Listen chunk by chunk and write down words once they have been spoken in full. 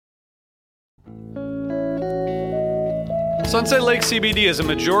Sunset Lake CBD is a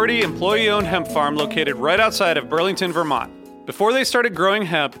majority employee-owned hemp farm located right outside of Burlington, Vermont. Before they started growing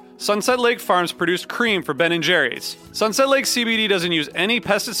hemp, Sunset Lake Farms produced cream for Ben & Jerry's. Sunset Lake CBD doesn't use any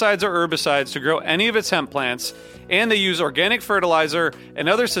pesticides or herbicides to grow any of its hemp plants, and they use organic fertilizer and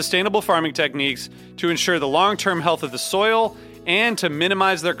other sustainable farming techniques to ensure the long-term health of the soil and to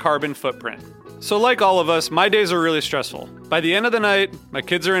minimize their carbon footprint. So like all of us, my days are really stressful. By the end of the night, my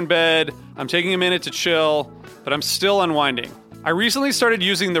kids are in bed, I'm taking a minute to chill, but I'm still unwinding. I recently started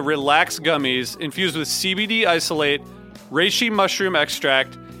using the Relax gummies infused with CBD isolate, reishi mushroom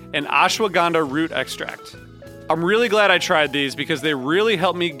extract, and ashwagandha root extract. I'm really glad I tried these because they really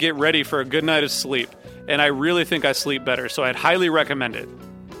helped me get ready for a good night of sleep, and I really think I sleep better, so I'd highly recommend it.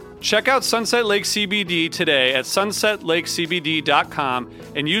 Check out Sunset Lake CBD today at sunsetlakecbd.com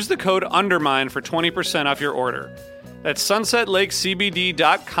and use the code UNDERMINE for 20% off your order. That's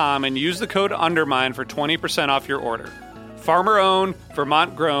sunsetlakecbd.com and use the code UNDERMINE for 20% off your order. Farmer-owned,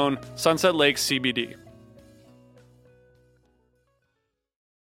 Vermont-grown, Sunset Lake CBD.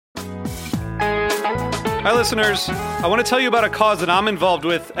 Hi, listeners. I want to tell you about a cause that I'm involved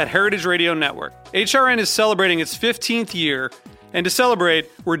with at Heritage Radio Network. HRN is celebrating its 15th year, and to celebrate,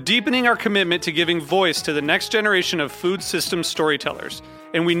 we're deepening our commitment to giving voice to the next generation of food systems storytellers,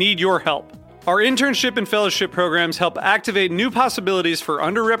 and we need your help. Our internship and fellowship programs help activate new possibilities for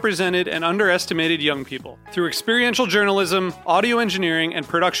underrepresented and underestimated young people through experiential journalism, audio engineering, and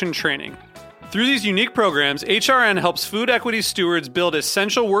production training. Through these unique programs, HRN helps food equity stewards build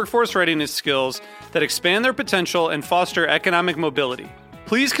essential workforce readiness skills that expand their potential and foster economic mobility.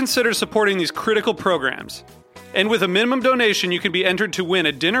 Please consider supporting these critical programs. And with a minimum donation, you can be entered to win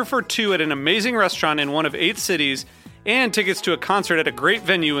a dinner for two at an amazing restaurant in one of 8 cities and tickets to a concert at a great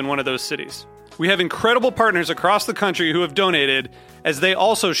venue in one of those cities. We have incredible partners across the country who have donated, as they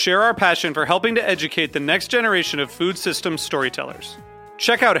also share our passion for helping to educate the next generation of food systems storytellers.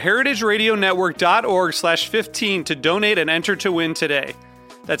 Check out heritageradionetwork.org/15 to donate and enter to win today.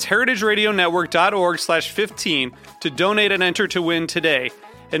 That's heritageradionetwork.org/15 to donate and enter to win today.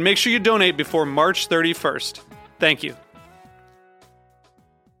 And make sure you donate before March 31st. Thank you.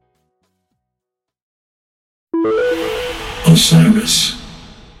 Osiris.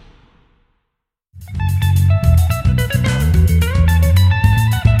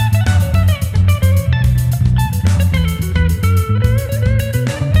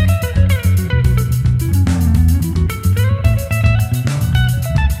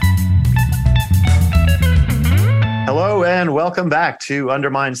 Hello and welcome back to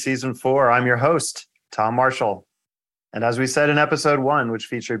Undermine Season 4. I'm your host, Tom Marshall. And as we said in episode 1, which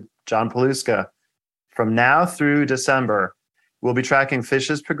featured John Paluska, from now through December, we'll be tracking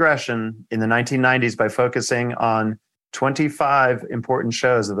Phish's progression in the 1990s by focusing on 25 important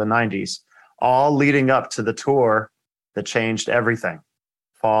shows of the 90s, all leading up to the tour that changed everything,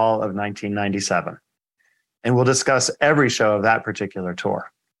 fall of 1997. And we'll discuss every show of that particular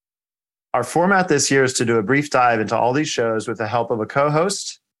tour. Our format this year is to do a brief dive into all these shows with the help of a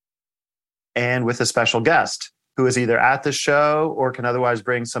co-host and with a special guest who is either at the show or can otherwise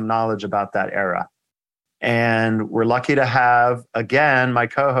bring some knowledge about that era. And we're lucky to have, again, my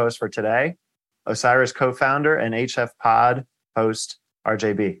co-host for today, Osiris co-founder and HF Pod host,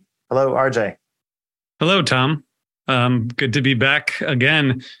 RJB. Hello, RJ. Hello, Tom. Good to be back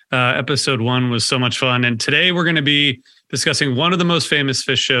again. Episode 1 was so much fun. And today we're going to be discussing one of the most famous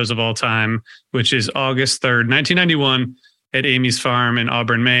Phish shows of all time, which is August 3rd, 1991 at Amy's Farm in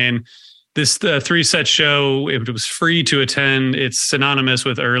Auburn, Maine. This 3-set show, it was free to attend. It's synonymous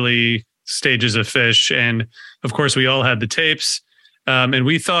with early stages of Phish. And of course, we all had the tapes. And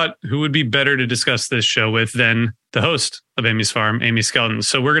we thought, who would be better to discuss this show with than the host of Amy's Farm, Amy Skelton.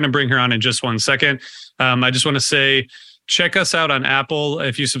 So we're going to bring her on in just one second. I just want to say, check us out on Apple.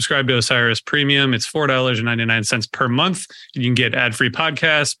 If you subscribe to Osiris Premium, it's $4.99 per month. You can get ad-free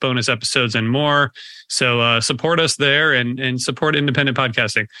podcasts, bonus episodes, and more. So support us there and support independent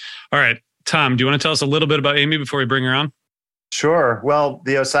podcasting. All right, Tom, do you want to tell us a little bit about Amy before we bring her on? Sure. Well,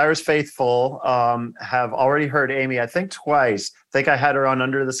 the Osiris faithful have already heard Amy, I think twice. I think I had her on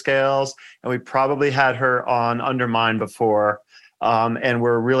Under the Scales, and we probably had her on Undermine before. And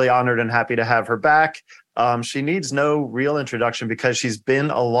we're really honored and happy to have her back. She needs no real introduction because she's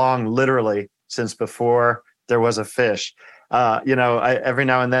been along literally since before there was a Phish. Every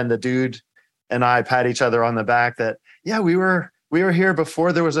now and then the dude and I pat each other on the back that, yeah, we were here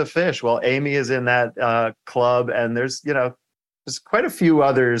before there was a Phish. Well, Amy is in that club, and there's quite a few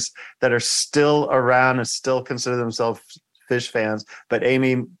others that are still around and still consider themselves Phish fans, but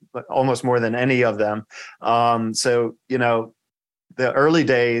Amy almost more than any of them. The early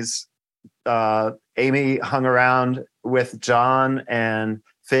days, Amy hung around with John and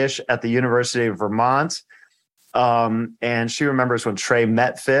Fish at the University of Vermont. And she remembers when Trey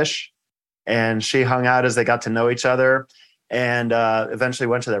met Fish, and she hung out as they got to know each other, and eventually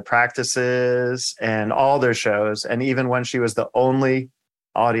went to their practices and all their shows, and even when she was the only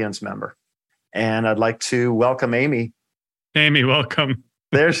audience member. And I'd like to welcome Amy. Amy, welcome.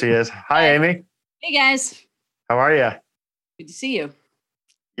 There she is. Hi, Amy. Hey, guys. How are you? Good to see you.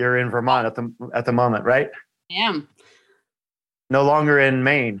 You're in Vermont at the moment, right? I am. No longer in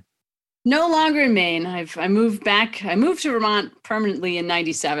Maine. No longer in Maine. I moved back. I moved to Vermont permanently in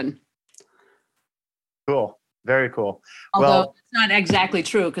 '97. Cool. Very cool. Although it's not exactly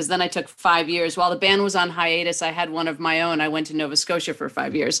true, because then I took 5 years. While the band was on hiatus, I had one of my own. I went to Nova Scotia for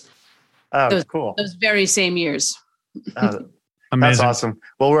 5 years. Oh, cool. Those very same years. That's awesome.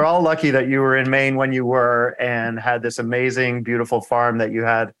 Well, we're all lucky that you were in Maine when you were and had this amazing, beautiful farm that you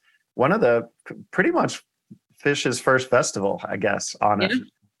had. One of the pretty much Fish's first festival, I guess, on it.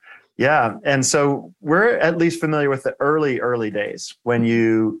 Yeah. And so we're at least familiar with the early days when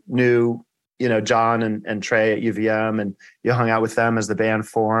you knew, John and Trey at UVM, and you hung out with them as the band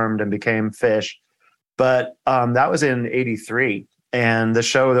formed and became Fish. But that was in '83. And the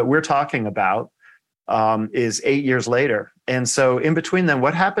show that we're talking about is 8 years later. And so in between then,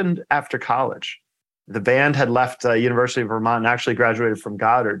 what happened after college? The band had left University of Vermont and actually graduated from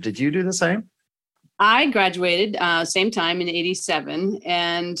Goddard. Did you do the same? I graduated same time in '87,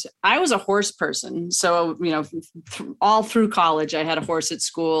 and I was a horse person. So, all through college, I had a horse at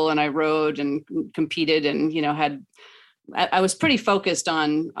school, and I rode and competed, and I was pretty focused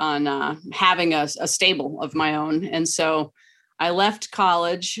on having a stable of my own. And so I left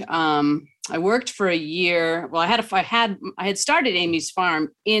college. I worked for a year. Well, I had started Amy's Farm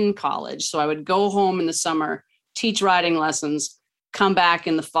in college, so I would go home in the summer, teach riding lessons, come back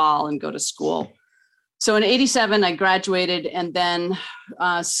in the fall, and go to school. So in '87, I graduated, and then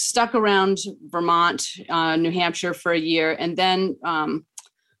stuck around Vermont, New Hampshire for a year, and then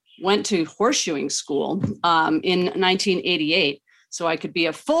went to horseshoeing school in 1988. So I could be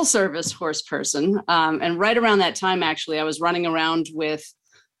a full service horse person. And right around that time, actually, I was running around with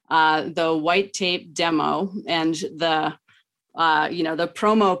the white tape demo and the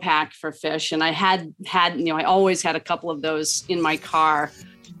promo pack for Fish. And I had I always had a couple of those in my car.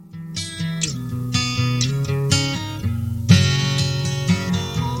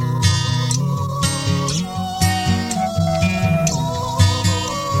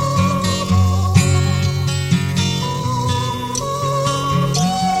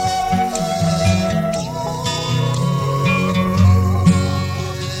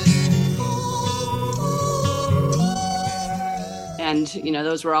 And,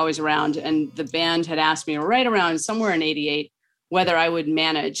 those were always around. And the band had asked me right around somewhere in '88 whether I would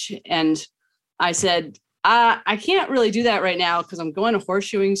manage. And I said, I can't really do that right now because I'm going to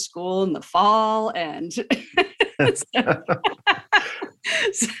horseshoeing school in the fall. And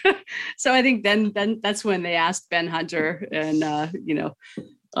so I think then that's when they asked Ben Hunter, and,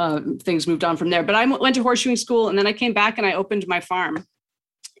 things moved on from there. But I went to horseshoeing school, and then I came back and I opened my farm.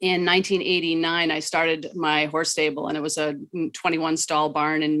 In 1989, I started my horse stable, and it was a 21 stall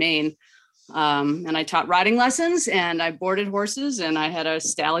barn in Maine. And I taught riding lessons, and I boarded horses, and I had a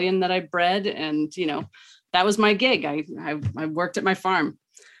stallion that I bred, and that was my gig. I worked at my farm.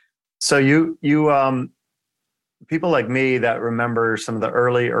 So you people like me that remember some of the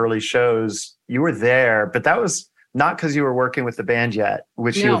early shows, you were there, but that was not because you were working with the band yet,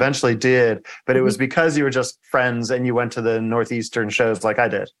 which you eventually did, but it was because you were just friends and you went to the Northeastern shows like I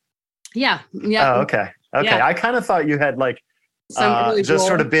did. Yeah. Oh, okay. Yeah. I kind of thought you had really just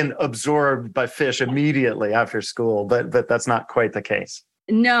sort of been absorbed by Fish immediately after school, but that's not quite the case.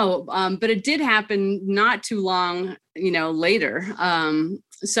 No, but it did happen not too long, later.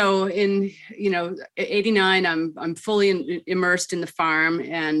 So in, '89, I'm fully immersed in the farm,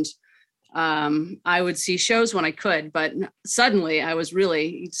 and I would see shows when I could, but suddenly I was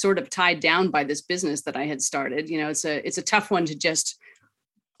really sort of tied down by this business that I had started. It's a tough one to just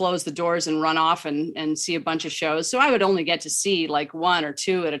close the doors and run off and see a bunch of shows. So I would only get to see like one or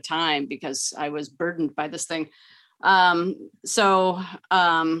two at a time because I was burdened by this thing.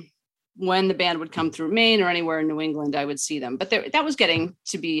 When the band would come through Maine or anywhere in New England, I would see them. But that was getting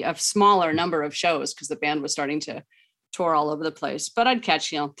to be a smaller number of shows because the band was starting to tour all over the place. But I'd catch,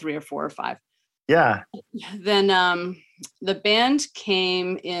 3 or 4 or 5. Yeah. Then the band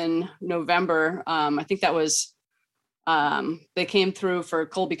came in November. I think that was, they came through for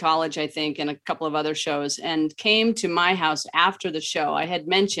Colby College, I think, and a couple of other shows, and came to my house after the show. I had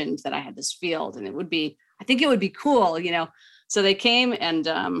mentioned that I had this field and I think it would be cool, So they came and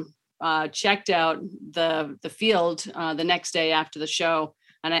checked out the field the next day after the show,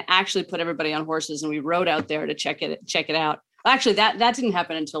 and I actually put everybody on horses and we rode out there to check it out. Actually, that didn't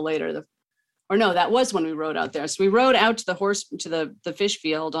happen until later. That was when we rode out there. So we rode out to the fish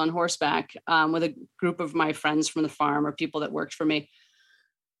field on horseback with a group of my friends from the farm or people that worked for me.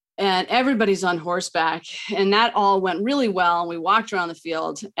 And everybody's on horseback, and that all went really well. And we walked around the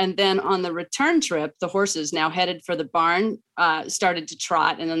field, and then on the return trip, the horses, now headed for the barn, started to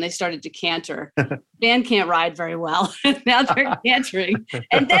trot, and then they started to canter. Dan can't ride very well. Now they're cantering,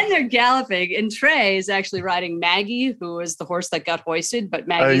 and then they're galloping. And Trey is actually riding Maggie, who is the horse that got hoisted. But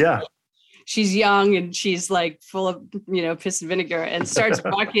Maggie, she's young and she's like full of, piss and vinegar, and starts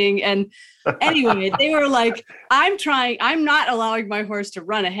walking. And anyway, they were like, I'm not allowing my horse to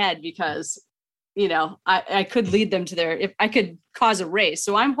run ahead because, I could lead them to if I could cause a race.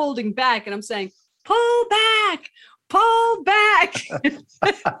 So I'm holding back and I'm saying, pull back.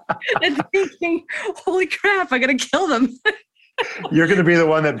 And thinking, holy crap, I got to kill them. You're going to be the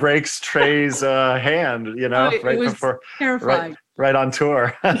one that breaks Trey's hand, right before, terrifying. Right on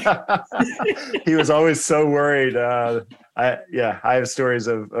tour. He was always so worried. I have stories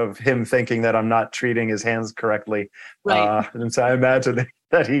of him thinking that I'm not treating his hands correctly. Right. And so I imagine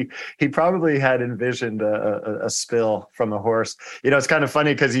that he probably had envisioned a spill from the horse. It's kind of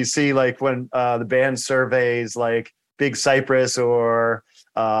funny because you see like when the band surveys like Big Cypress or,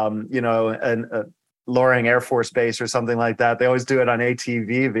 Loring Air Force Base or something like that. They always do it on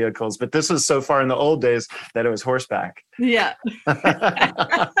ATV vehicles, but this was so far in the old days that it was horseback. Yeah.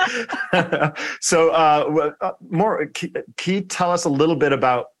 So can you tell us a little bit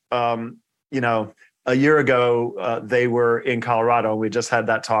about, a year ago, they were in Colorado. We just had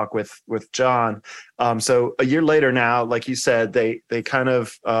that talk with John. So a year later now, like you said, they kind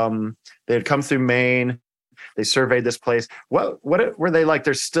of, they had come through Maine. They surveyed this place. What were they like?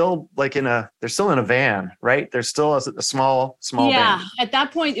 They're still in a van, right? They're still a small yeah, van. At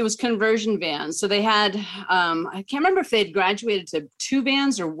that point, it was conversion vans. So they had, I can't remember if they'd graduated to 2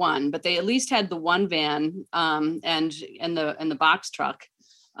 vans or 1, but they at least had the 1 van and the box truck.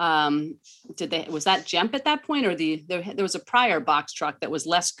 Was that Jemp at that point, or there was a prior box truck that was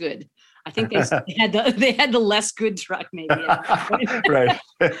less good? I think they had the less good truck maybe. Right.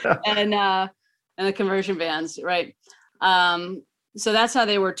 And the conversion vans, right? So that's how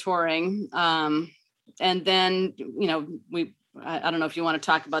they were touring. And then, I don't know if you want to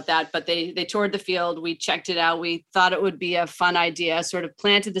talk about that, but they toured the field. We checked it out. We thought it would be a fun idea, sort of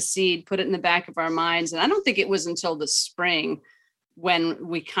planted the seed, put it in the back of our minds. And I don't think it was until the spring when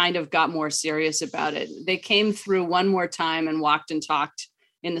we kind of got more serious about it. They came through one more time and walked and talked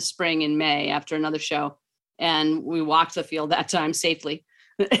in the spring in May after another show. And we walked the field that time safely.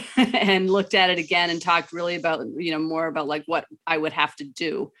 And looked at it again and talked really about, more about like what I would have to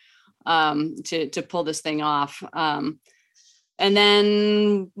do to pull this thing off. And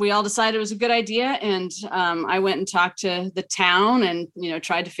then we all decided it was a good idea. And I went and talked to the town and,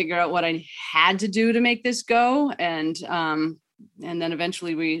 tried to figure out what I had to do to make this go. And then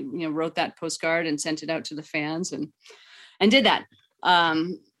eventually we, wrote that postcard and sent it out to the fans and did that.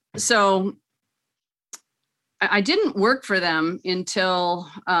 So I didn't work for them until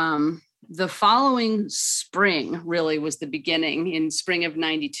the following spring, really was the beginning in spring of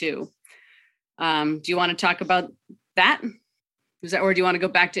 92. Do you want to talk about that? Or do you want to go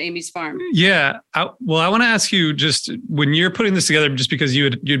back to Amy's farm? Yeah. I want to ask you, just when you're putting this together, just because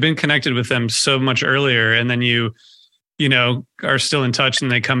you'd been connected with them so much earlier, and then you are still in touch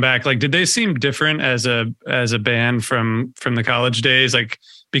and they come back, like, did they seem different as a band from the college days? Like,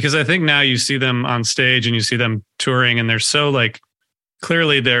 because I think now you see them on stage and you see them touring and they're so like,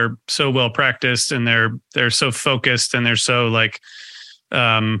 clearly they're so well practiced and they're so focused and they're so like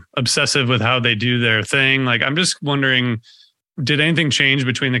obsessive with how they do their thing. Like, I'm just wondering, did anything change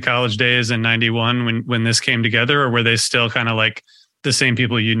between the college days and 91 when this came together, or were they still kind of like the same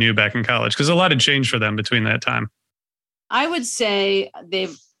people you knew back in college? Because a lot had changed for them between that time. I would say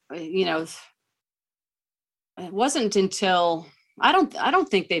they've, it wasn't until, I don't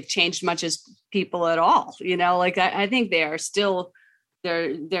think they've changed much as people at all. I think they are still,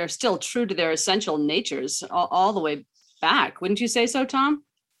 they're still true to their essential natures all the way back. Wouldn't you say so, Tom?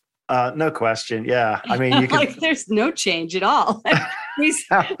 No question. Yeah. I mean, you can like, there's no change at all.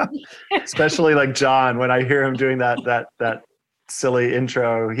 Especially like John, when I hear him doing that silly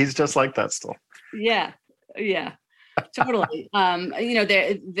intro, he's just like that still. Yeah. Yeah. Totally.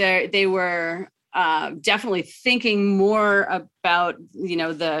 They were definitely thinking more about,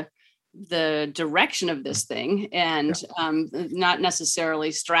 the the direction of this thing, and not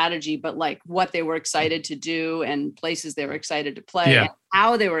necessarily strategy, but like what they were excited to do and places they were excited to play and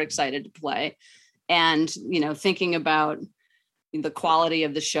how they were excited to play. And, thinking about the quality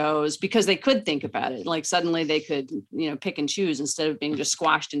of the shows, because they could think about it. Like suddenly they could, pick and choose instead of being just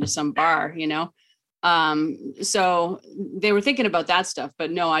squashed into some bar, So they were thinking about that stuff,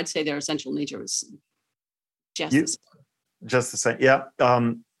 but no, I'd say their essential nature was just the same. Yeah.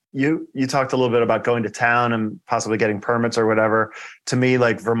 You talked a little bit about going to town and possibly getting permits or whatever. To me,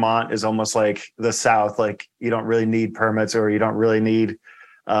 like Vermont is almost like the South. Like you don't really need permits, or you don't really need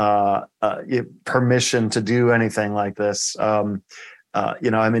permission to do anything like this. I'm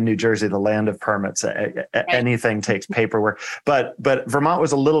in New Jersey, the land of permits. Anything takes paperwork, but Vermont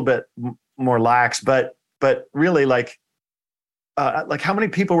was a little bit more lax. But really, like how many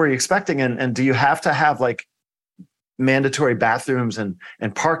people were you expecting? And do you have to have like mandatory bathrooms and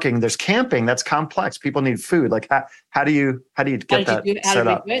parking? There's camping. That's complex. People need food. Like how do you get that set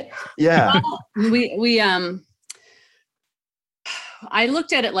up? Yeah. Well, I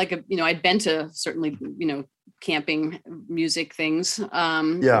looked at it like I'd been to certainly, camping music things. So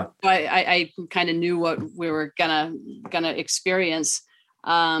I kind of knew what we were gonna experience.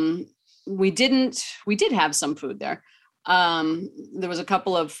 We did have some food there. There was a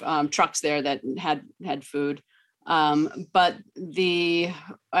couple of trucks there that had food. But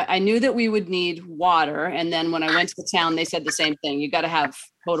I knew that we would need water. And then when I went to the town, they said the same thing. You got to have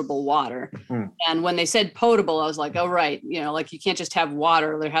potable water. And when they said potable, I was like, oh, right. Like you can't just have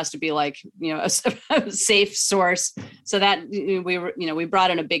water. There has to be like, a safe source. So that we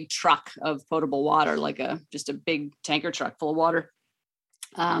brought in a big truck of potable water, like just a big tanker truck full of water.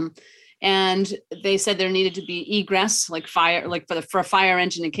 And they said there needed to be egress, like fire, like for a fire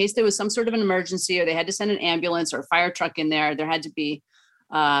engine, in case there was some sort of an emergency, or they had to send an ambulance or a fire truck in there. There had to be,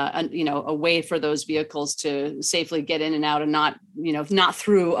 a way for those vehicles to safely get in and out, and not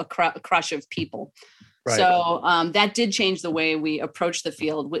through a crush of people. Right. So that did change the way we approached the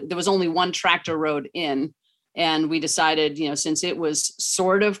field. There was only one tractor road in. And we decided, since it was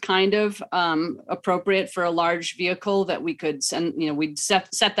sort of kind of appropriate for a large vehicle, that we could send, we'd set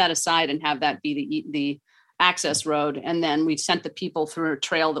that aside and have that be the access road. And then we sent the people through a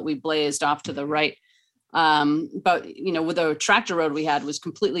trail that we blazed off to the right. But, with the tractor road we had was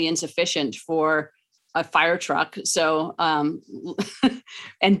completely insufficient for a fire truck. So,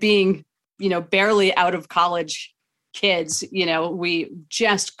 and being, barely out of college kids, we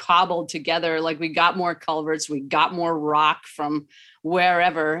just cobbled together. Like we got more culverts, we got more rock from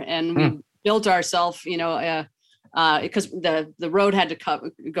wherever, and we built ourselves, because the road had to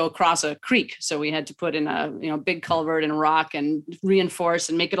go across a creek, so we had to put in a big culvert and rock and reinforce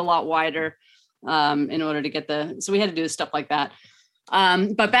and make it a lot wider in order to get so we had to do stuff like that.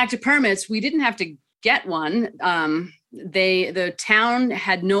 But back to permits, we didn't have to get one. The town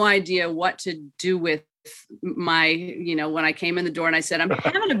had no idea what to do with my, when I came in the door and I said, I'm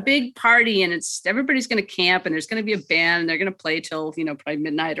having a big party and everybody's going to camp and there's going to be a band and they're going to play till, probably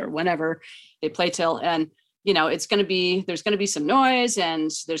midnight or whenever they play till. And, there's going to be some noise and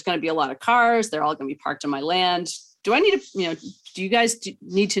there's going to be a lot of cars. They're all going to be parked on my land. Do I need to, do you guys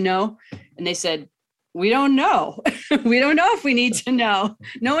need to know? And they said, we don't know. We don't know if we need to know.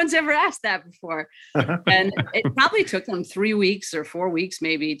 No one's ever asked that before. And it probably took them 3 weeks or 4 weeks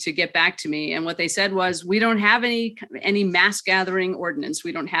maybe to get back to me. And what they said was, we don't have any mass gathering ordinance.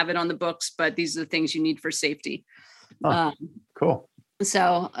 We don't have it on the books, but these are the things you need for safety. Cool.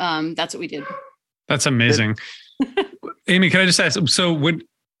 So that's what we did. That's amazing. Amy, can I just ask,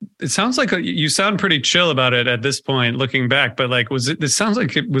 it sounds like you sound pretty chill about it at this point, looking back, but like, was it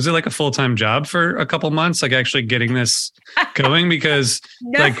like a full-time job for a couple months, like actually getting this going? Because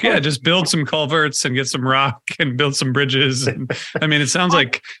no. Just build some culverts and get some rock and build some bridges. And, it sounds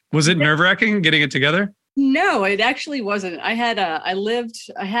like, was it nerve-wracking getting it together? No, it actually wasn't. I lived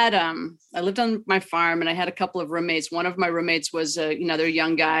on my farm and I had a couple of roommates. One of my roommates was another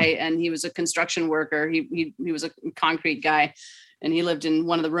young guy, and he was a construction worker. He was a concrete guy. And he lived in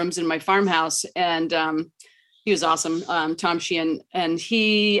one of the rooms in my farmhouse, and he was awesome, Tom Sheehan, and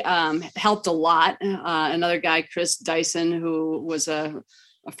he helped a lot. Another guy, Chris Dyson, who was a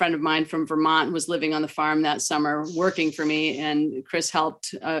friend of mine from Vermont, was living on the farm that summer working for me, and Chris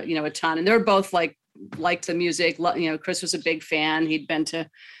helped, a ton. And they were both liked the music. Chris was a big fan. He'd been to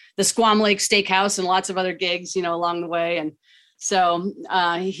the Squam Lake Steakhouse and lots of other gigs, along the way, and so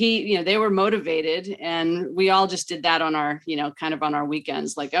they were motivated, and we all just did that on our, kind of on our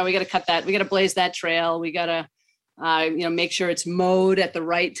weekends. Like, oh, we got to cut that. We got to blaze that trail. We got to, make sure it's mowed at the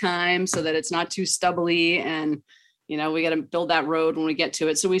right time so that it's not too stubbly. And, we got to build that road when we get to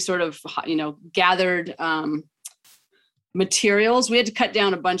it. So we sort of, gathered materials. We had to cut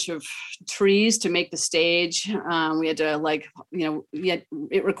down a bunch of trees to make the stage. We had to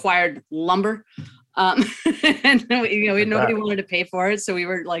it required lumber. And nobody wanted to pay for it. So we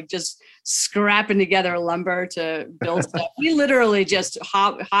were like just scrapping together lumber to build stuff. We literally just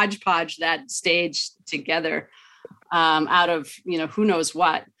hodgepodge that stage together out of, who knows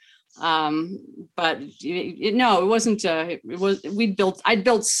what. But it wasn't, I'd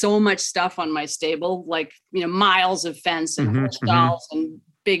built so much stuff on my stable, like, miles of fence and horse stalls and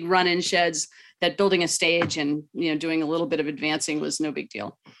big run-in sheds, that building a stage and, doing a little bit of advancing was no big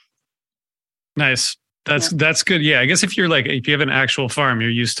deal. Nice. That's good. Yeah. I guess if you have an actual farm, you're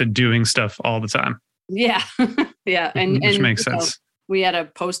used to doing stuff all the time. Yeah. Yeah. Which makes sense. We had a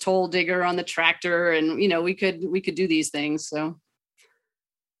post hole digger on the tractor, and, we could do these things. So.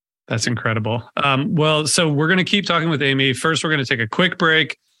 That's incredible. So we're going to keep talking with Amy. First, we're going to take a quick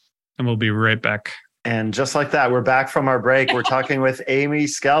break, and we'll be right back. And just like that, we're back from our break. We're talking with Amy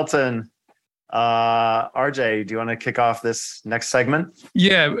Skelton. RJ, do you want to kick off this next segment?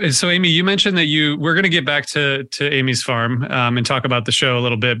 Yeah. So Amy, you mentioned that we're going to get back to Amy's farm and talk about the show a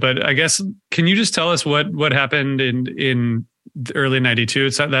little bit, but I guess, can you just tell us what happened in the early 92?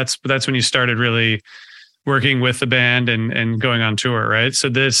 That's when you started really working with the band and going on tour, right? So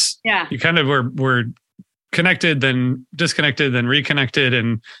you kind of were connected, then disconnected, then reconnected,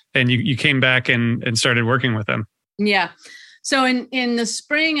 and you came back and started working with them. Yeah. So in the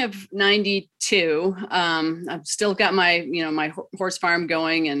spring of 92, I've still got my, my horse farm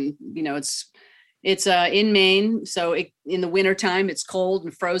going, and, it's in Maine. So in the wintertime, it's cold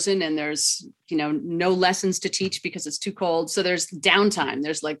and frozen, and there's, no lessons to teach because it's too cold. So there's downtime.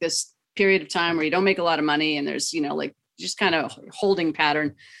 There's like this period of time where you don't make a lot of money, and there's, just kind of holding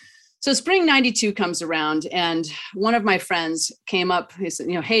pattern. So spring 92 comes around, and one of my friends came up. He said,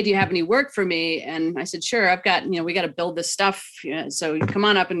 hey, do you have any work for me? And I said, sure, I've got, we got to build this stuff. So you come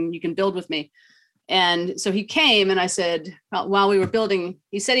on up and you can build with me. And so he came, and I said, while we were building,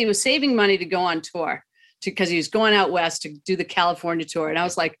 he said he was saving money to go on tour because he was going out west to do the California tour. And I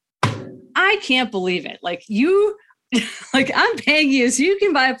was like, I can't believe it. Like I'm paying you so you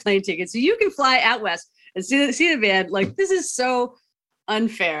can buy a plane ticket, so you can fly out west and see the band. Like, this is so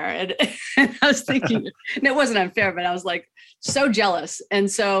unfair. And I was thinking, and it wasn't unfair, but I was like so jealous.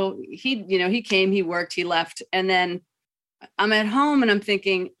 And so he came, he worked, he left. And then I'm at home and I'm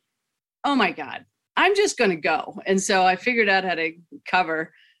thinking, oh my God, I'm just going to go. And so I figured out how to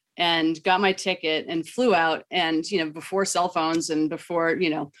cover and got my ticket and flew out, and, before cell phones and before,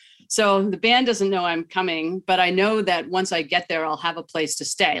 so the band doesn't know I'm coming, but I know that once I get there, I'll have a place to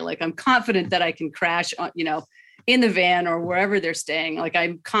stay. Like, I'm confident that I can crash on, in the van or wherever they're staying. Like,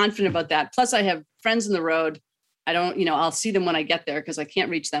 I'm confident about that. Plus I have friends in the road. I don't, I'll see them when I get there because I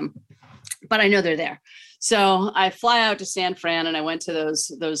can't reach them, but I know they're there. So I fly out to San Fran, and I went to those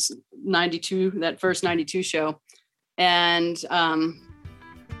 92, that first 92 show. And, so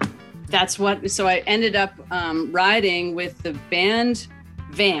I ended up riding with the band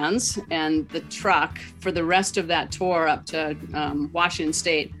vans and the truck for the rest of that tour up to Washington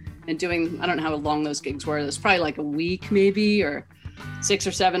State, and doing, I don't know how long those gigs were. It was probably like a week maybe, or 6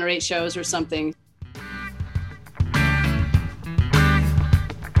 or 7 or 8 shows or something.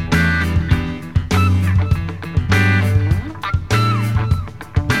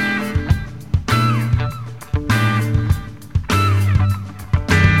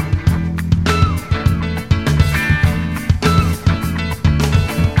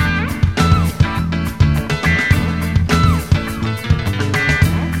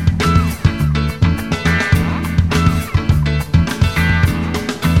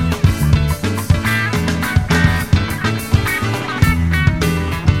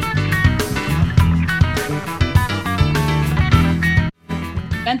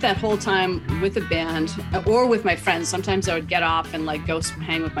 That whole time with the band or with my friends. Sometimes I would get off and like go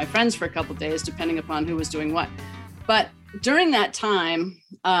hang with my friends for a couple of days, depending upon who was doing what. But during that time,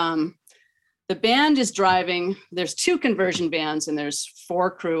 the band is driving. There's 2 conversion bands and there's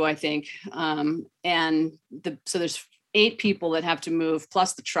 4 crew, I think. So there's 8 people that have to move,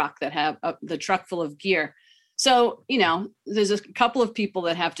 plus the truck that have the truck full of gear. So, there's a couple of people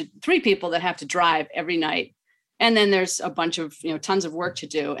that have to, 3 people that have to drive every night. And then there's a bunch of, tons of work to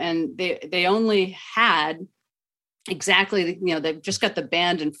do. And they only had exactly, they've just got the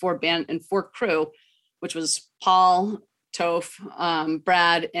band and 4 crew, which was Paul, Toph,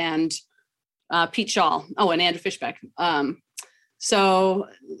 Brad, and Pete Shaw. Oh, and Andrew Fishbeck. So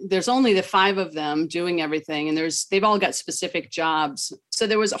there's only the 5 of them doing everything, and they've all got specific jobs. So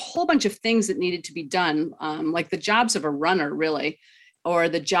there was a whole bunch of things that needed to be done, like the jobs of a runner, really, or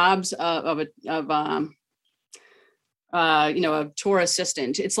the jobs of a tour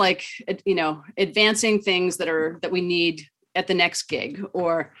assistant. It's like, advancing things that we need at the next gig,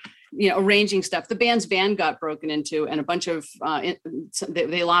 or arranging stuff. The band's van got broken into, and a bunch of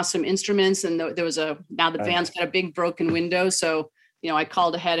they lost some instruments, and there was now the van's got a big broken window. So I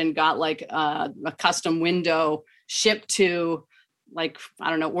called ahead and got like a custom window shipped to, like, I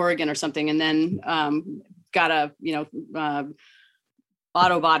don't know, Oregon or something, and then got a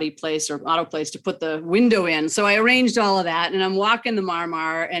auto place to put the window in. So I arranged all of that, and I'm walking the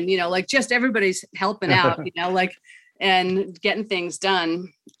Marmar, and just everybody's helping out, and getting things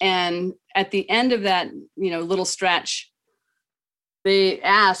done. And at the end of that, little stretch, they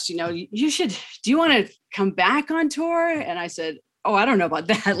asked, do you want to come back on tour? And I said, oh, I don't know about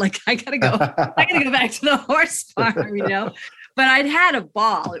that. Like, I gotta go back to the horse farm, but I'd had a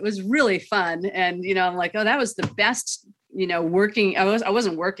ball. It was really fun. And, I'm like, oh, that was the best, working. I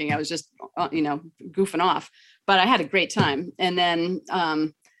wasn't working. I was just, goofing off, but I had a great time. And then,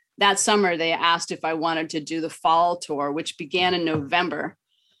 that summer, they asked if I wanted to do the fall tour, which began in November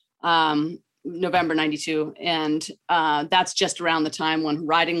 92. And that's just around the time when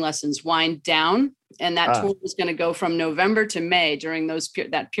riding lessons wind down. And that tour was going to go from November to May during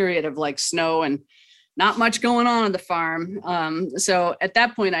that period of like snow and not much going on the farm. So at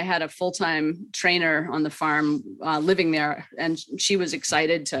that point, I had a full-time trainer on the farm living there, and she was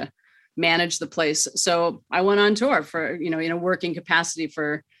excited to manage the place. So I went on tour for, in a working capacity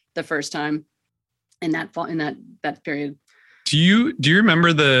for the first time in that fall, in that period. Do you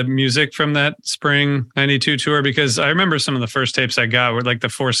remember the music from that spring 92 tour? Because I remember some of the first tapes I got were like the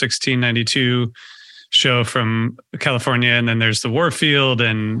 4/16/92 show from California, and then there's the Warfield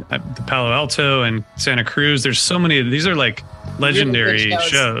and the Palo Alto and Santa Cruz. There's so many. These are like legendary really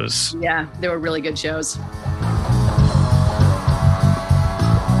shows. Yeah, they were really good shows.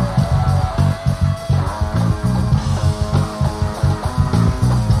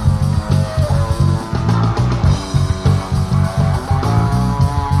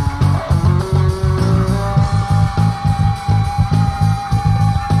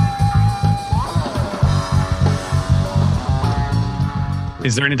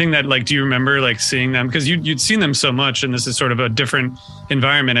 Is there anything that, like, do you remember like seeing them? Because you'd seen them so much, and this is sort of a different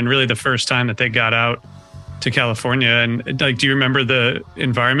environment, and really the first time that they got out to California. And like, do you remember the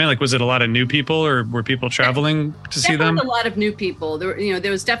environment? Like, was it a lot of new people, or were people traveling to see them? A lot of new people.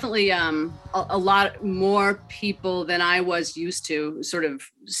 There was definitely a lot more people than I was used to, sort of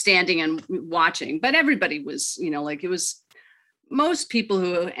standing and watching. But everybody was, it was most people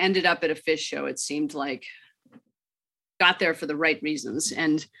who ended up at a Phish show, it seemed like, got there for the right reasons.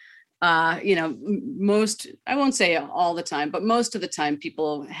 And, most, I won't say all the time, but most of the time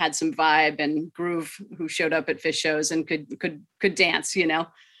people had some vibe and groove who showed up at Phish shows and could dance,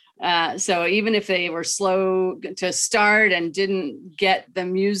 so even if they were slow to start and didn't get the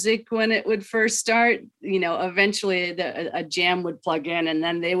music when it would first start, eventually a jam would plug in, and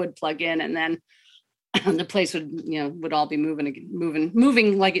then they would plug in, and then the place would all be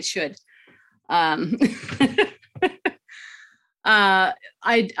moving like it should.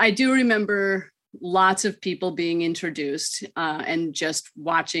 I do remember lots of people being introduced and just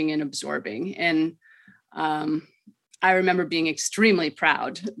watching and absorbing. And I remember being extremely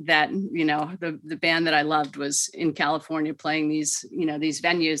proud that, the band that I loved was in California playing these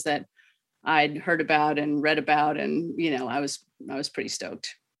venues that I'd heard about and read about. And, I was pretty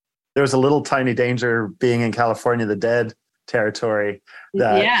stoked. There was a little tiny danger being in California, the Dead territory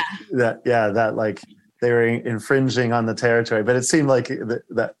that like, they were infringing on the territory, but it seemed like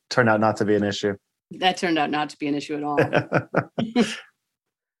that turned out not to be an issue. That turned out not to be an issue at all.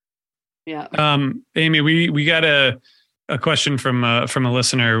 Yeah. Amy, we got a question from a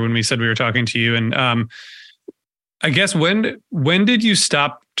listener when we said we were talking to you, and I guess when did you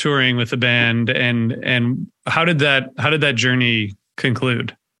stop touring with the band, and how did that journey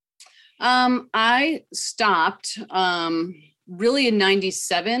conclude? I stopped really in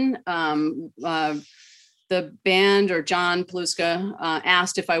 97. The band, or John Paluska,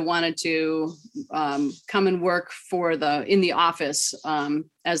 asked if I wanted to come and work in the office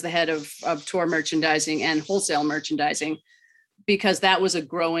as the head of tour merchandising and wholesale merchandising, because that was a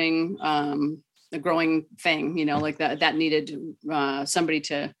growing thing, like that needed somebody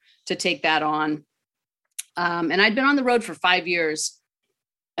to take that on. And I'd been on the road for 5 years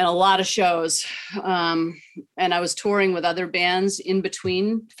and a lot of shows. And I was touring with other bands in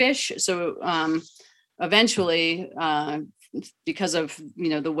between Phish. So eventually, because of,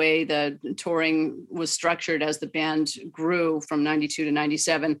 the way the touring was structured as the band grew from 92 to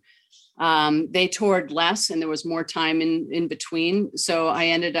 97, they toured less and there was more time in between. So I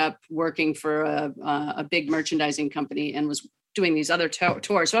ended up working for a big merchandising company and was doing these other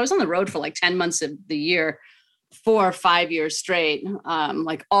tours. So I was on the road for like 10 months of the year, 4 or 5 years straight,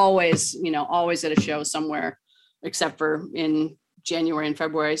 like always at a show somewhere, except for in January and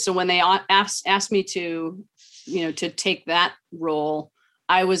February. So when they asked me to take that role,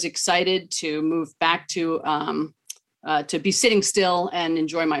 I was excited to move back to be sitting still and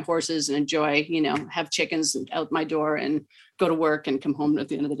enjoy my horses and enjoy, have chickens out my door and go to work and come home at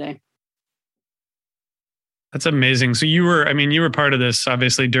the end of the day. That's amazing. So you were part of this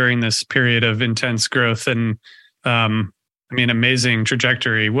obviously during this period of intense growth and, amazing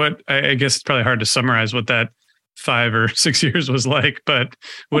trajectory. I guess it's probably hard to summarize what that 5 or 6 years was like, but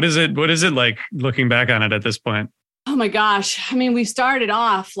what is it like looking back on it at this point? Oh my gosh. We started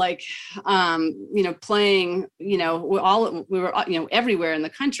off like, playing, we were, everywhere in the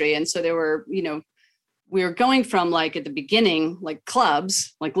country. And so there were, we were going from like at the beginning, like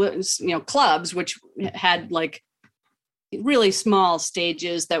clubs, clubs, which had like really small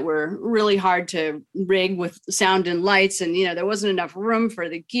stages that were really hard to rig with sound and lights. And, there wasn't enough room for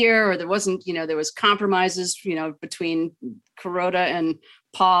the gear, or there wasn't, there was compromises, between Kuroda and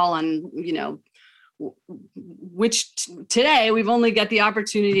Paul and, which today we've only got the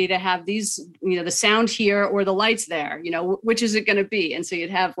opportunity to have these, the sound here or the lights there, which is it going to be? And so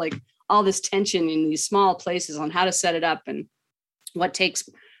you'd have like all this tension in these small places on how to set it up and what takes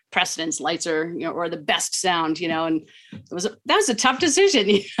precedence, lights or the best sound, and that was a tough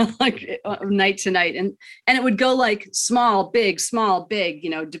decision, like night to night. And it would go like small, big, from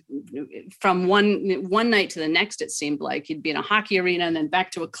one night to the next. It seemed like you'd be in a hockey arena and then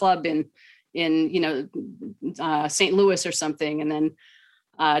back to a club in St. Louis or something. And then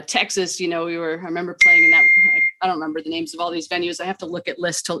Texas, I remember playing in that, I don't remember the names of all these venues. I have to look at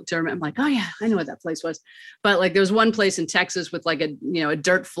lists to remember. I'm like, oh yeah, I know what that place was. But like, there was one place in Texas with like a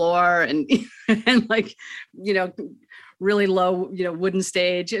dirt floor and, and like, really low, wooden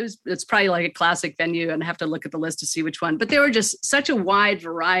stage. It's probably like a classic venue, and I have to look at the list to see which one, but there were just such a wide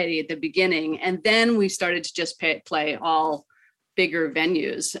variety at the beginning. And then we started to just play all bigger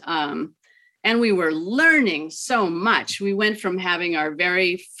venues. And we were learning so much. We went from having our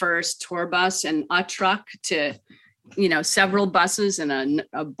very first tour bus and a truck to, several buses and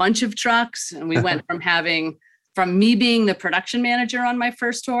a bunch of trucks. And we went from me being the production manager on my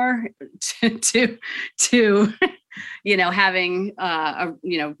first tour to having,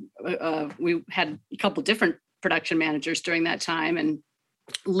 we had a couple different production managers during that time and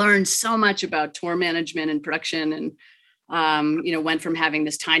learned so much about tour management and production, and went from having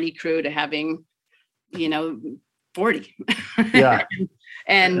this tiny crew to having, 40. Yeah.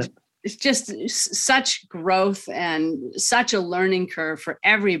 And it's just such growth and such a learning curve for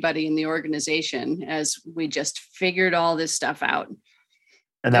everybody in the organization as we just figured all this stuff out.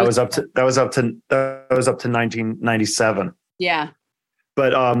 And that was up to 1997. Yeah.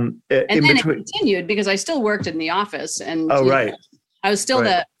 But it continued because I still worked in the office, and right. I was still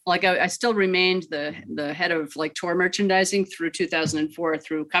I still remained the head of like tour merchandising through 2004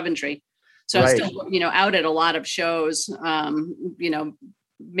 through Coventry. So I was still, out at a lot of shows,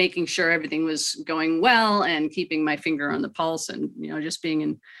 making sure everything was going well and keeping my finger on the pulse and, just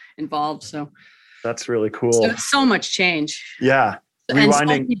being involved. So that's really cool. So much change. Yeah. And so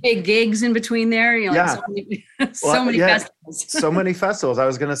many big gigs in between there, yeah. so many festivals. So many festivals. I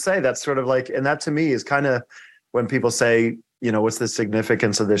was going to say that's sort of like, and that to me is kind of when people say, what's the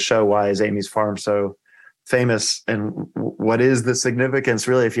significance of this show? Why is Amy's Farm so famous? And what is the significance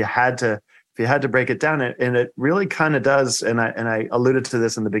really, if you had to break it down? And it really kind of does. And I alluded to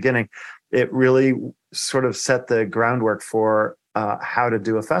this in the beginning. It really sort of set the groundwork for how to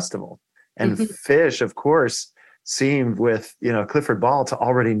do a festival. And Fish, of course, seemed with, Clifford Ball to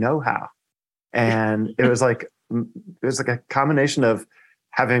already know how. And it was like a combination of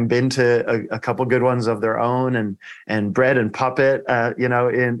having been to a couple good ones of their own and Bread and Puppet,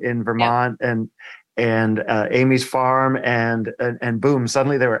 in Vermont, and Amy's Farm, and boom,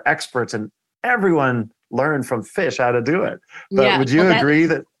 suddenly they were experts and everyone learned from Fish how to do it. But would you agree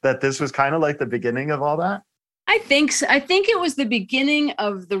that this was kind of like the beginning of all that? I think so. I think it was the beginning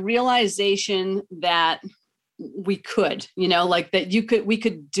of the realization that we could, that we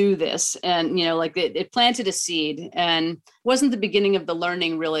could do this. And, it planted a seed, and wasn't the beginning of the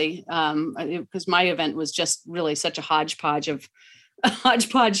learning really, because my event was just really such a hodgepodge of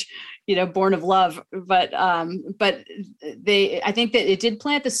hodgepodge, born of love. But I think that it did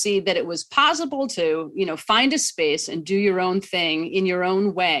plant the seed that it was possible to, find a space and do your own thing in your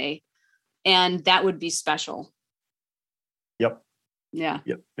own way. And that would be special. Yep. Yeah.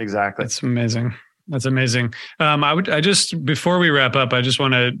 Yep. Exactly. That's amazing. That's amazing. Before we wrap up, I just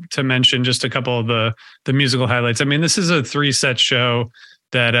wanted to mention just a couple of the musical highlights. I mean, this is a 3-set show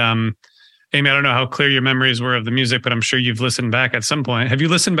that, Amy, I don't know how clear your memories were of the music, but I'm sure you've listened back at some point. Have you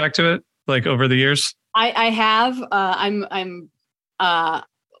listened back to it like over the years? I have.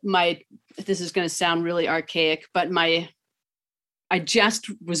 This is going to sound really archaic, but I just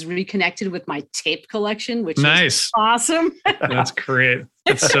was reconnected with my tape collection, which nice. is awesome. That's great.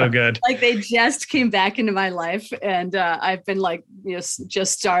 It's so good. Like they just came back into my life, and I've been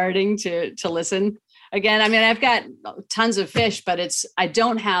just starting to listen again. I mean, I've got tons of fish, but I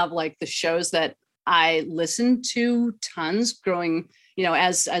don't have like the shows that I listened to tons growing,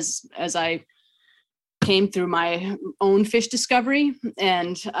 as I came through my own fish discovery.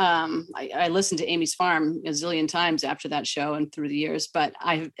 And I listened to Amy's Farm a zillion times after that show and through the years, but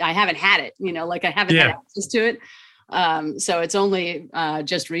I haven't had it, I haven't had access to it. So it's only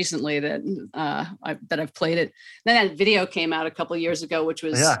just recently that I've played it. Then that video came out a couple of years ago, which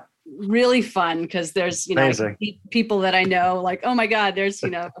was really fun because there's people that I know, like, oh my God, there's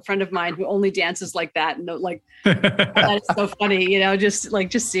a friend of mine who only dances like that, and like that's so funny, just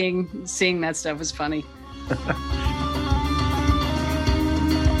seeing that stuff was funny.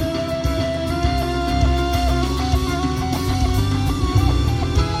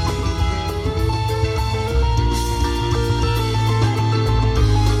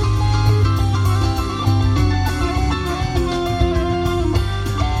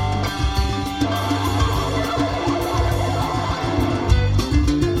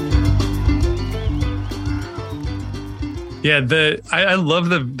 Yeah, I love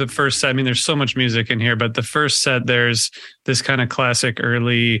the first set. I mean, there's so much music in here, but the first set, there's this kind of classic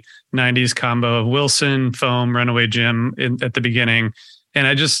early 90s combo of Wilson, Foam, Runaway Jim at the beginning. And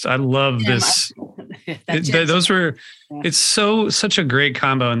I love this. It's such a great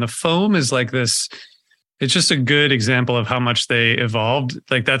combo. And the Foam is like this, it's just a good example of how much they evolved.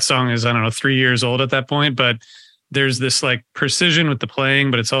 Like that song is, I don't know, 3 years old at that point, but there's this like precision with the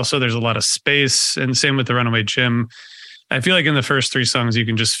playing, but it's also, there's a lot of space, and same with the Runaway Jim. I feel like in the first 3 songs, you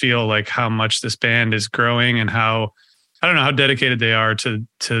can just feel like how much this band is growing and how, I don't know, how dedicated they are to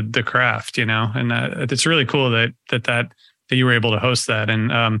the craft, and that it's really cool that you were able to host that. And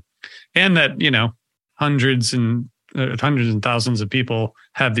that, hundreds and thousands of people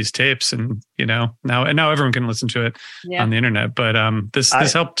have these tapes, and, now everyone can listen to it on the internet. But this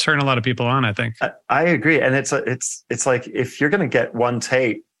helped turn a lot of people on, I think. I agree. And it's like, if you're going to get one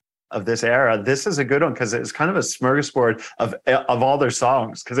tape of this era, this is a good one because it's kind of a smorgasbord of all their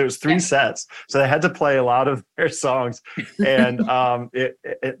songs, because it was 3 sets, so they had to play a lot of their songs, and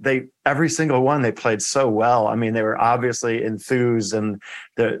they every single one they played so well. I mean, they were obviously enthused, and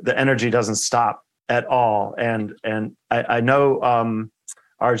the energy doesn't stop at all. And I know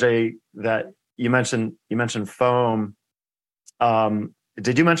RJ, that you mentioned Foam.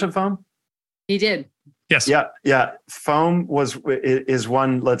 Did you mention Foam? He did. Yes. Yeah. Foam is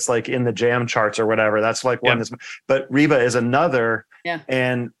one that's like in the jam charts or whatever. That's like one that's, but Reba is another. Yeah.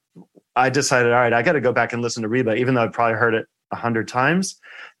 And I decided, all right, I got to go back and listen to Reba, even though I'd probably heard it 100 times.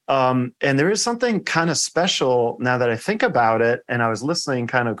 And there is something kind of special now that I think about it. And I was listening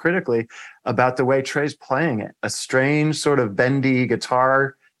kind of critically about the way Trey's playing it, a strange sort of bendy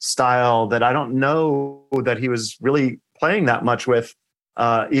guitar style that I don't know that he was really playing that much with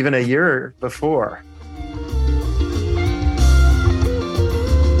even a year before.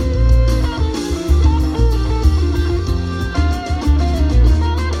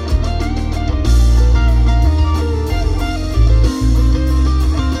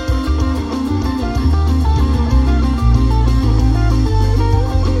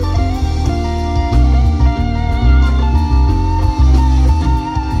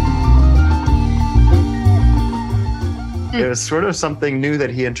 It was sort of something new that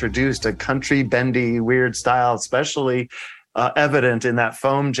he introduced, a country bendy weird style, especially evident in that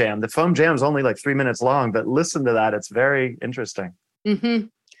Foam Jam. The Foam Jam is only like 3 minutes long, but listen to that. It's very interesting. Mm-hmm.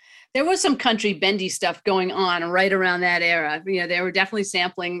 There was some country bendy stuff going on right around that era. They were definitely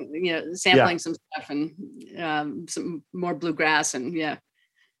sampling some stuff, and some more bluegrass, and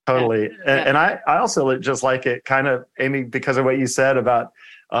Totally. And I also just like it kind of, Amy, because of what you said about,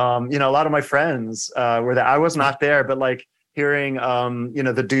 a lot of my friends were there. I was not there, but like hearing,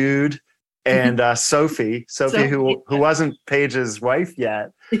 the Dude and Sophie, who wasn't Paige's wife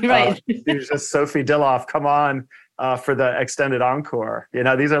yet. Right. It was just Sophie Dilloff, come on. for the extended encore.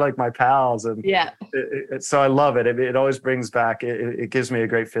 These are like my pals, and so I love it. It always brings back. It gives me a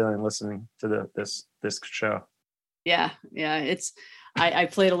great feeling listening to this show. Yeah. I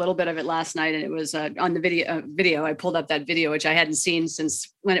played a little bit of it last night, and it was on the video. I pulled up that video, which I hadn't seen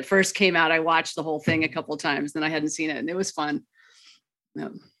since when it first came out. I watched the whole thing a couple of times, then I hadn't seen it, and it was fun. Yeah.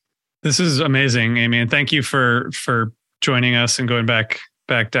 This is amazing, Amy, and thank you for joining us and going back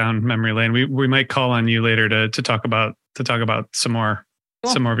down memory lane. We might call on you later to talk about some more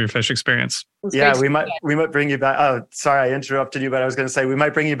of your Phish experience. Yeah, we might bring you back. Oh, sorry, I interrupted you, but I was going to say we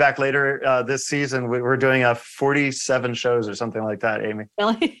might bring you back later this season. We're doing 47 shows or something like that, Amy.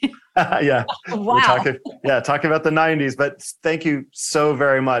 Really? Yeah. Wow. Talking about the 90s. But thank you so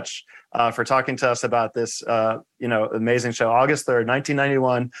very much for talking to us about this, amazing show. August 3rd,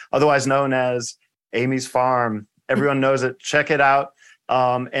 1991, otherwise known as Amy's Farm. Everyone knows it. Check it out.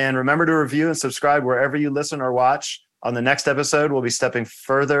 And remember to review and subscribe wherever you listen or watch. On the next episode, we'll be stepping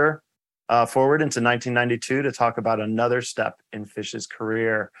further forward into 1992 to talk about another step in Phish's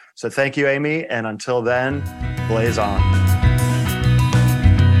career. So thank you, Amy. And until then, blaze on.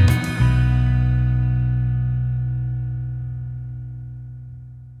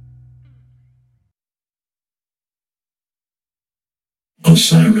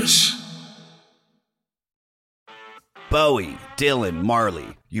 Osiris. Bowie, Dylan,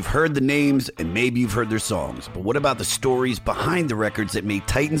 Marley. You've heard the names and maybe you've heard their songs, but what about the stories behind the records that made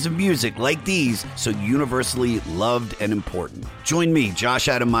titans of music like these so universally loved and important? Join me, Josh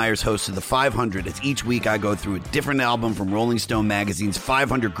Adam Myers, host of The 500, as each week I go through a different album from Rolling Stone magazine's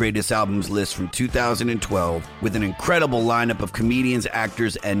 500 Greatest Albums list from 2012 with an incredible lineup of comedians,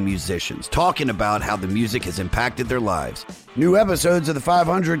 actors, and musicians talking about how the music has impacted their lives. New episodes of The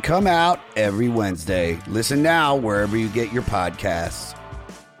 500 come out every Wednesday. Listen now wherever you get your podcasts.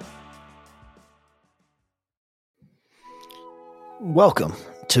 Welcome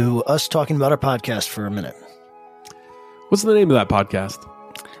to us talking about our podcast for a minute. What's the name of that podcast?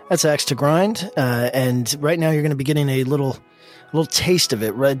 That's Axe to Grind, and right now you're going to be getting a little taste of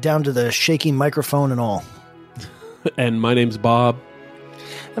it, right down to the shaky microphone and all. And my name's Bob.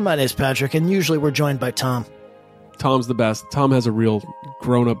 And my name's Patrick, and usually we're joined by Tom. Tom's the best. Tom has a real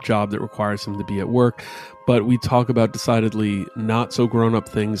grown-up job that requires him to be at work, but we talk about decidedly not so grown-up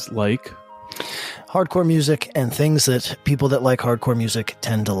things like hardcore music and things that people that like hardcore music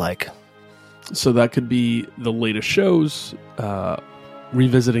tend to like. So that could be the latest shows,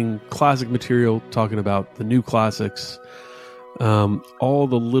 revisiting classic material, talking about the new classics, all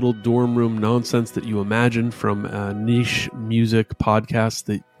the little dorm room nonsense that you imagine from niche music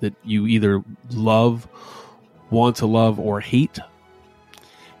podcasts that you either love, want to love, or hate.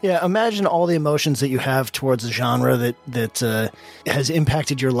 Yeah, imagine all the emotions that you have towards a genre that has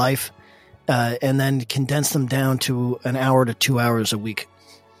impacted your life, and then condense them down to an hour to 2 hours a week.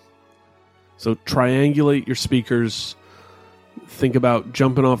 So triangulate your speakers, think about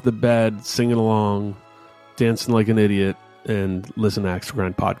jumping off the bed, singing along, dancing like an idiot, and listen to Axe to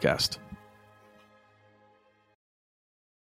Grind podcast.